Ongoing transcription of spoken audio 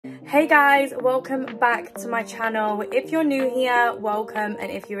Hey guys, welcome back to my channel. If you're new here, welcome,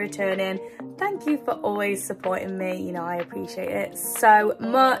 and if you're returning, thank you for always supporting me. You know, I appreciate it so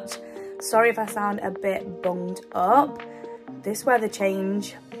much. Sorry if I sound a bit bunged up. This weather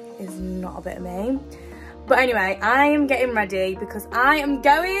change is not a bit of me. But anyway, I am getting ready because I am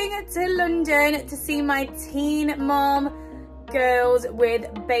going to London to see my teen mom girls with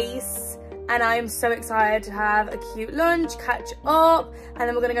bass. And I am so excited to have a cute lunch, catch up, and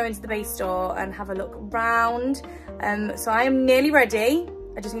then we're gonna go into the bass store and have a look around. So I am nearly ready.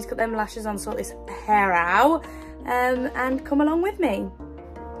 I just need to cut them lashes on, sort this hair out, and come along with me.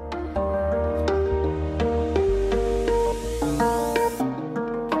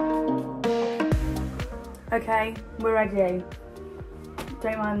 Okay, we're ready.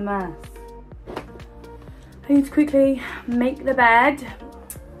 Don't mind the mess. I need to quickly make the bed.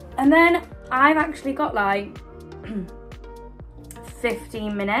 And then I've actually got like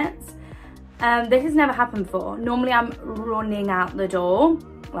 15 minutes. This has never happened before. Normally I'm running out the door.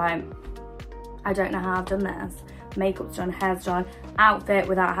 Like, I don't know how I've done this. Makeup's done, hair's done, outfit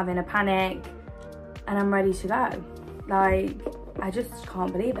without having a panic. And I'm ready to go. Like, I just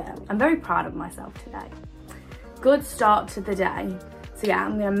can't believe it. I'm very proud of myself today. Good start to the day. So yeah,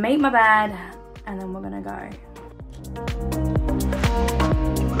 I'm gonna make my bed and then we're gonna go.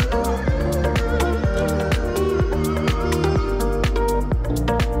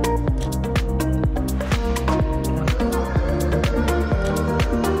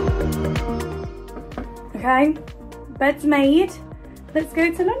 Okay, bed's made. Let's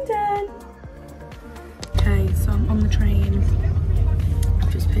go to London. Okay, so I'm on the train.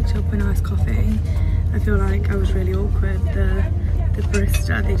 I've just picked up a nice coffee. I feel like I was really awkward. The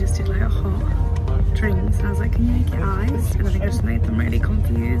barista, they just did like a hot drinks and I was like, can you make it iced? And I think I just made them really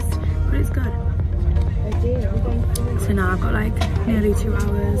confused, but it's good. So now I've got like nearly 2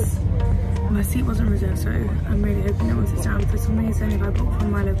 hours. My seat wasn't reserved, so I'm really hoping no one sits down. For some reason, if I book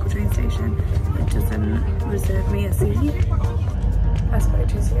from my local train station, it doesn't reserve me a seat. I spoke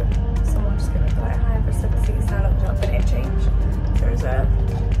too soon. Someone just gave me like, hi, I've reserved the seats now, looked up and it changed to reserve.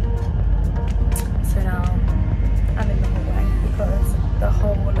 So now I'm in the hallway because the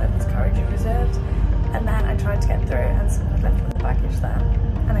whole lens carriage is reserved. And then I tried to get through and someone had left with the baggage there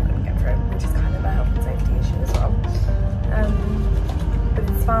and I couldn't get through, which is kind of a health and safety issue as well. But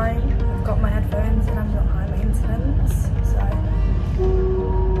it's fine. I've got my headphones and I'm not high maintenance,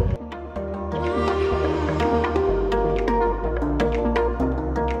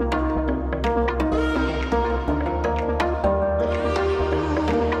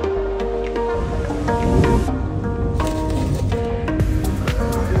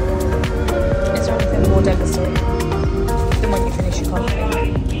 Is there anything more devastating than when you finish your coffee?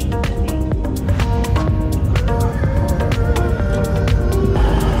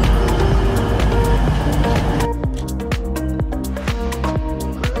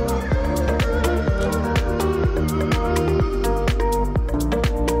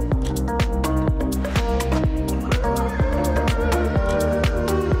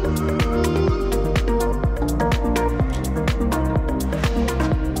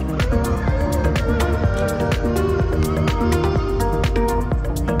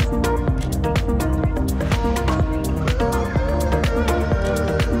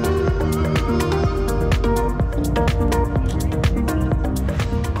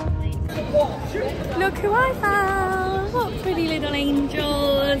 Look who I have! What pretty little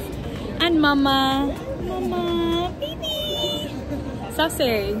angels! And Mama! Mama! Baby!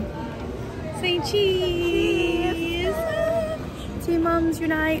 Sassy! Say cheese! Two mums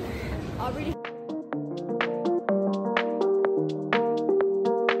unite!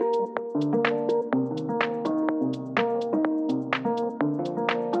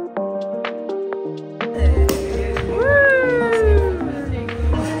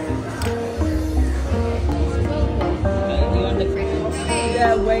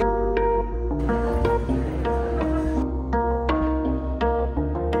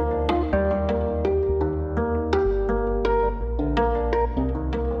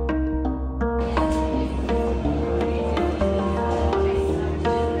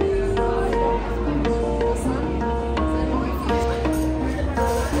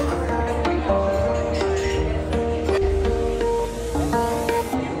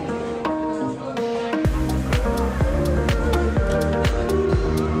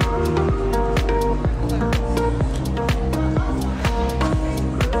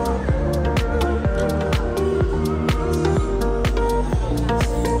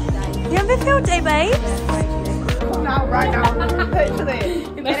 field day, babes. Now, right now, literally.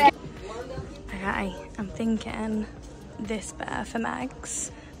 Okay, I'm thinking this bear for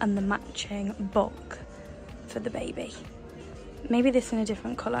Megs. and the matching book for the baby. Maybe this in a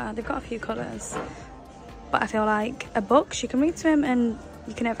different colour. They've got a few colours. But I feel like a book she can read to him, and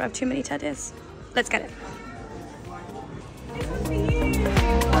you can never have too many teddies. Let's get it. This one's for you.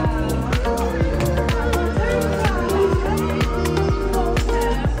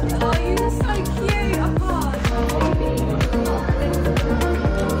 Oh, you're so cute. I can't.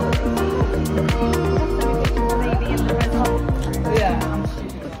 Yeah.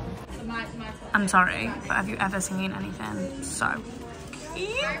 I'm sorry, but have you ever seen anything so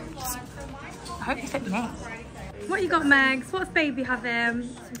cute? I hope you fit me. What you got, Megs? What's baby having?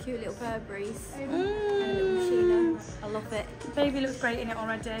 Some cute little Burberries. Mm. And a little machine. I love it. Baby looks great in it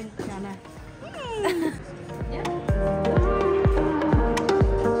already. Yeah, I know. Yeah.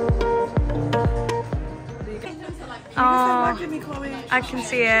 Oh, I can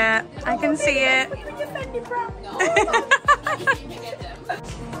see it. I can see it.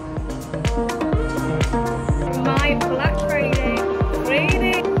 My Black Friday.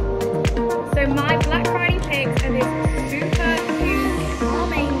 So my Black Friday picks are this super cute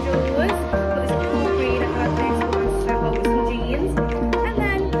Palm Angels. Got this cool green and like this one so hot with some jeans. And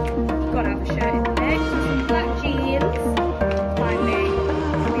then gotta have a shirt in the mix. Some black jeans. By me.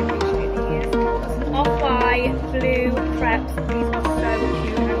 Really appreciate these. Got some off-white blue crepes. These are so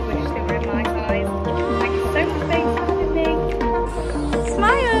cute. I wish they were in my size. Thank you so much, babe, for having me.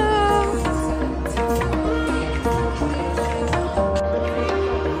 Smile!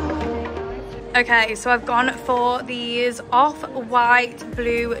 Okay, so I've gone for these off-white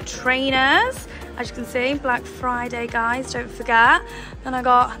blue trainers. As you can see, Black Friday, guys, don't forget. Then I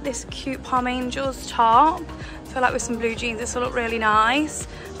got this cute Palm Angels top. I feel like with some blue jeans, this will look really nice.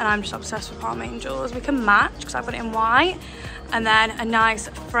 And I'm just obsessed with Palm Angels. We can match because I've got it in white. And then a nice,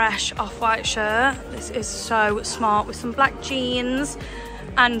 fresh off-white shirt. This is so smart with some black jeans.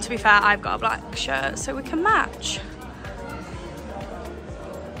 And to be fair, I've got a black shirt, so we can match.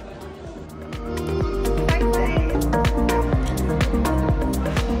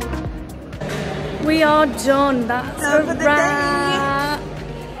 We are done. That's a wrap.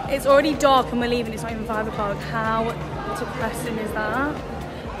 It's already dark and we're leaving. It's not even 5 o'clock. How depressing is that?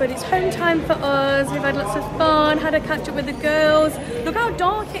 But it's home time for us. We've had lots of fun, had a catch up with the girls. Look how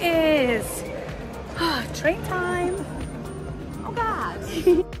dark it is. Train time. Oh God.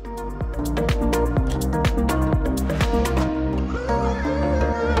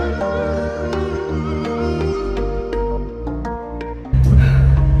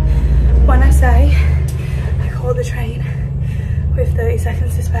 When I say I caught the train with 30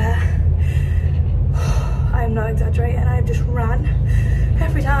 seconds to spare, I am not exaggerating. I've just ran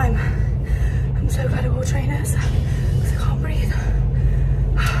every time. I'm so glad I wore trainers because I can't breathe.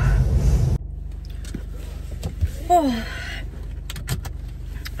 Oh.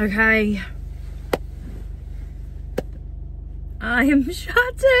 Okay. I am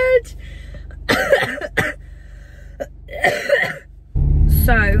shattered.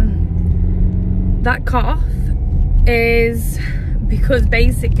 So that cough is because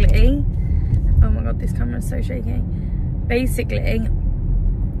basically, oh my God, this camera is so shaky. Basically,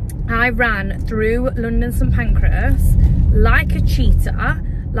 I ran through London St Pancras like a cheetah,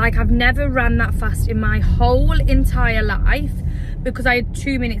 like I've never ran that fast in my whole entire life because I had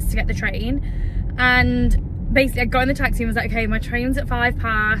 2 minutes to get the train. And basically I got in the taxi and was like, okay, my train's at 5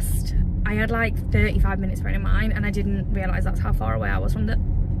 past. I had like 35 minutes for in mind and I didn't realise that's how far away I was from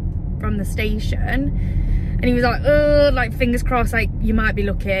the station. And he was like, oh, like fingers crossed, like you might be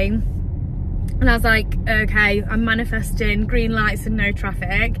lucky. And I was like, okay, I'm manifesting green lights and no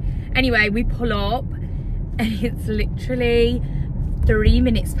traffic. Anyway, we pull up and it's literally 3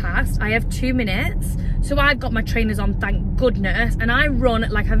 minutes past. I have 2 minutes. So I've got my trainers on, thank goodness. And I run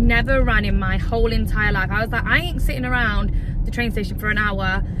like I've never ran in my whole entire life. I was like, I ain't sitting around the train station for an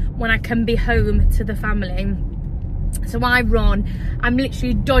hour when I can be home to the family. So I run. I'm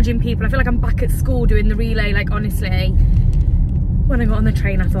literally dodging people. I feel like I'm back at school doing the relay, like honestly. When I got on the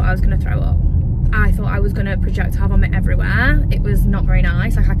train, I thought I was gonna throw up. I thought I was gonna projectile vomit everywhere. It was not very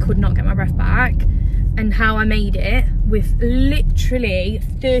nice. Like I could not get my breath back. And how I made it with literally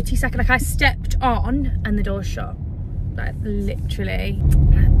 30 seconds. Like I stepped on and the door's shut. Like literally.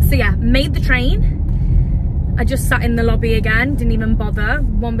 So yeah, made the train. I just sat in the lobby again, didn't even bother.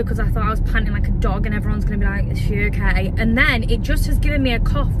 One, because I thought I was panting like a dog and everyone's gonna be like, is she okay? And then it just has given me a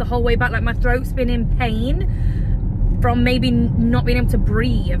cough the whole way back. Like my throat's been in pain from maybe not being able to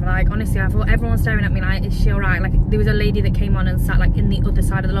breathe. Like honestly, I thought everyone's staring at me like, is she all right? Like there was a lady that came on and sat like in the other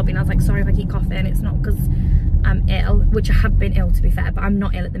side of the lobby and I was like, sorry if I keep coughing. It's not because I'm ill, which I have been ill to be fair, but I'm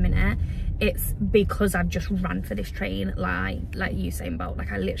not ill at the minute. it's because I've just ran for this train like Usain Bolt.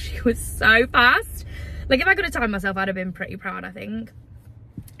 Like I literally was so fast. Like if I could have timed myself, I'd have been pretty proud, I think.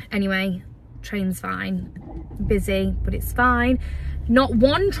 Anyway, train's fine. Busy, but it's fine. Not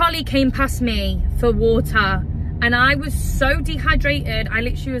one trolley came past me for water, and I was so dehydrated. I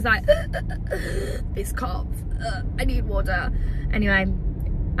literally was like, this cough, I need water. Anyway,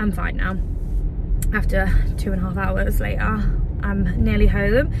 I'm fine now. After 2.5 hours later, I'm nearly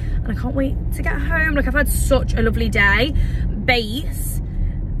home, and I can't wait to get home. Like I've had such a lovely day. Base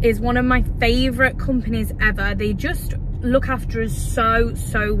is one of my favorite companies ever. They just look after us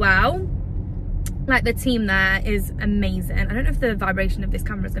so well. Like the team there is amazing. I don't know if the vibration of this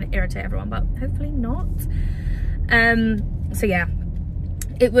camera is going to irritate everyone, but hopefully not. So yeah,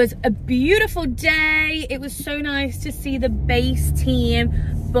 it was a beautiful day. It was so nice to see the base team,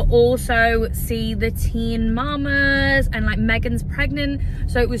 but also see the teen mamas, and like Megan's pregnant,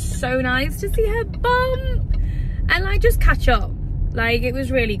 so it was so nice to see her bump and like just catch up. Like it was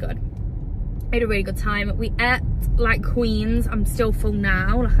really good. I had a really good time. We ate like queens. I'm still full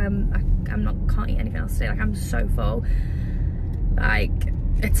now. Like can't eat anything else today. Like I'm so full. Like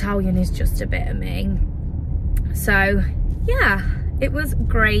Italian is just a bit of me. So yeah, it was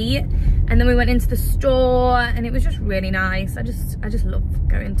great. And then we went into the store, and it was just really nice. I just love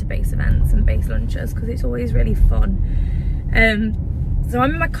going to base events and base lunches because it's always really fun. So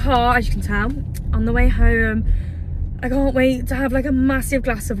I'm in my car, as you can tell, on the way home. I can't wait to have like a massive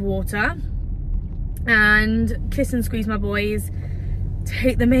glass of water and kiss and squeeze my boys,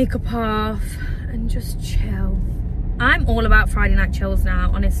 take the makeup off and just chill. I'm all about Friday night chills now,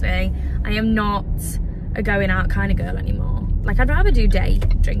 honestly. I am not a going out kind of girl anymore. Like I'd rather do day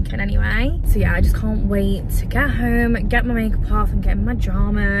drinking anyway. So yeah, I just can't wait to get home, get my makeup off and get in my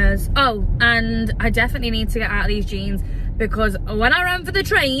pajamas. Oh, and I definitely need to get out of these jeans because when I ran for the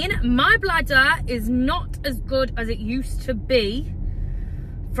train, my bladder is not as good as it used to be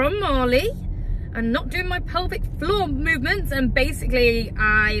from Marley and not doing my pelvic floor movements, and basically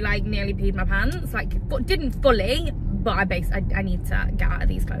I like nearly peed my pants, like but didn't fully, but I need to get out of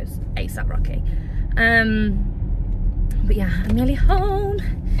these clothes ASAP Rocky. But yeah, I'm nearly home,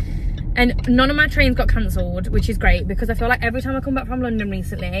 and none of my trains got cancelled, which is great because I feel like every time I come back from London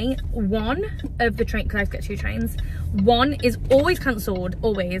recently, one of the train, because I have to get 2 trains, one is always cancelled,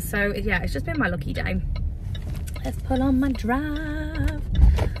 always. So yeah, it's just been my lucky day. Let's pull on my drive.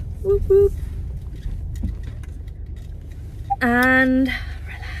 Whoop whoop. And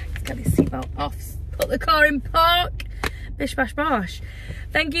relax, get this seatbelt off, put the car in park, bish bash bosh.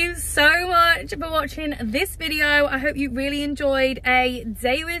 Thank you so much for watching this video. I hope you really enjoyed a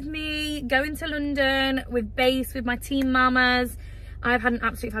day with me going to London with base, with my team mamas. I've had an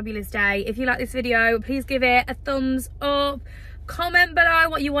absolutely fabulous day. If you like this video, please give it a thumbs up. Comment below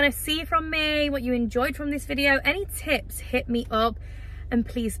what you want to see from me, what you enjoyed from this video. Any tips, hit me up. And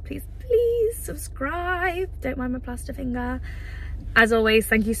please, please, please subscribe. Don't mind my plaster finger. As always,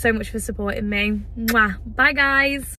 thank you so much for supporting me. Mwah. Bye guys.